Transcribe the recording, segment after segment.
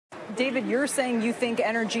David, you're saying you think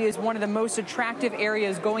energy is one of the most attractive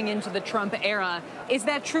areas going into the Trump era. Is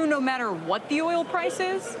that true no matter what the oil price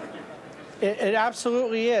is? It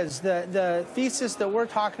absolutely is. The thesis that we're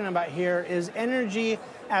talking about here is energy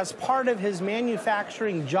as part of his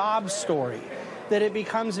manufacturing job story, that it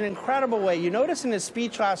becomes an incredible way. You notice in his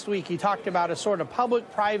speech last week, he talked about a sort of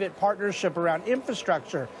public-private partnership around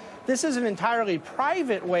infrastructure. This is an entirely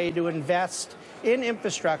private way to invest in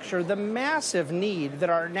infrastructure. The massive need that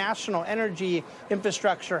our national energy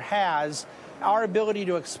infrastructure has, our ability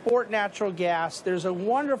to export natural gas, there's a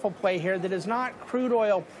wonderful play here that is not crude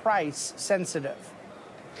oil price sensitive.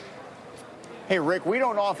 Hey, Rick, we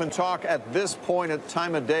don't often talk at this point at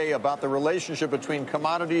time of day about the relationship between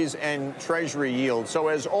commodities and Treasury yield. So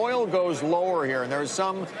as oil goes lower here, and there's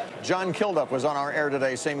some, John Kilduff was on our air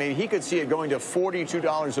today saying maybe he could see it going to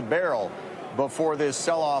 $42 a barrel before this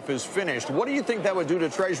sell-off is finished. What do you think that would do to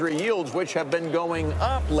Treasury yields, which have been going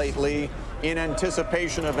up lately in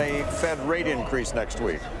anticipation of a Fed rate increase next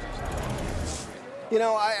week? You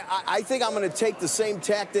know, I think I'm going to take the same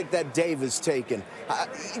tactic that Dave has taken.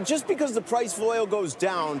 Just because the price of oil goes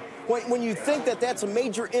down, when you think that that's a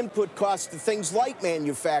major input cost to things like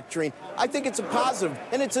manufacturing, I think it's a positive.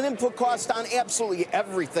 And it's an input cost on absolutely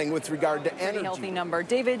everything with regard to energy. Pretty healthy number.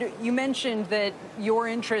 David, you mentioned that your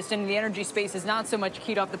interest in the energy space is not so much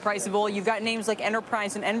keyed off the price of oil. You've got names like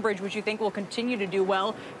Enterprise and Enbridge, which you think will continue to do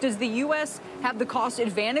well. Does the U.S. have the cost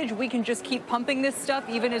advantage? We can just keep pumping this stuff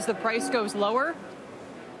even as the price goes lower?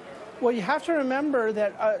 Well, you have to remember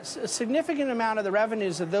that a significant amount of the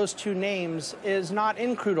revenues of those two names is not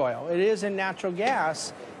in crude oil. It is in natural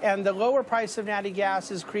gas, and the lower price of natty gas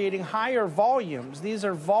is creating higher volumes. These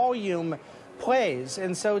are volume plays,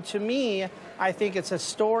 and so to me, I think it's a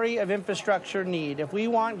story of infrastructure need. If we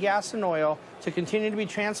want gas and oil to continue to be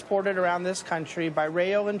transported around this country by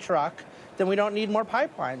rail and truck, then we don't need more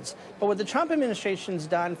pipelines. But what the Trump administration's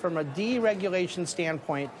done from a deregulation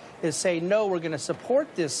standpoint is say, no, we're going to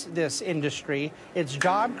support this industry. It's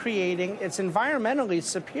job creating, it's environmentally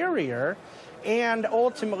superior, and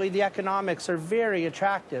ultimately the economics are very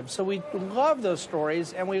attractive. So we love those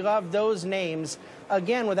stories and we love those names,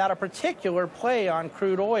 again, without a particular play on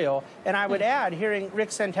crude oil. And I would add, hearing Rick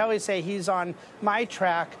Santelli say he's on my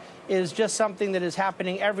track is just something that is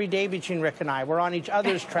happening every day between Rick and I. We're on each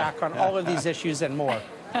other's track on all of these issues and more.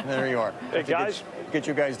 There you are. Hey, guys. Get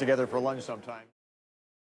you guys together for lunch sometime.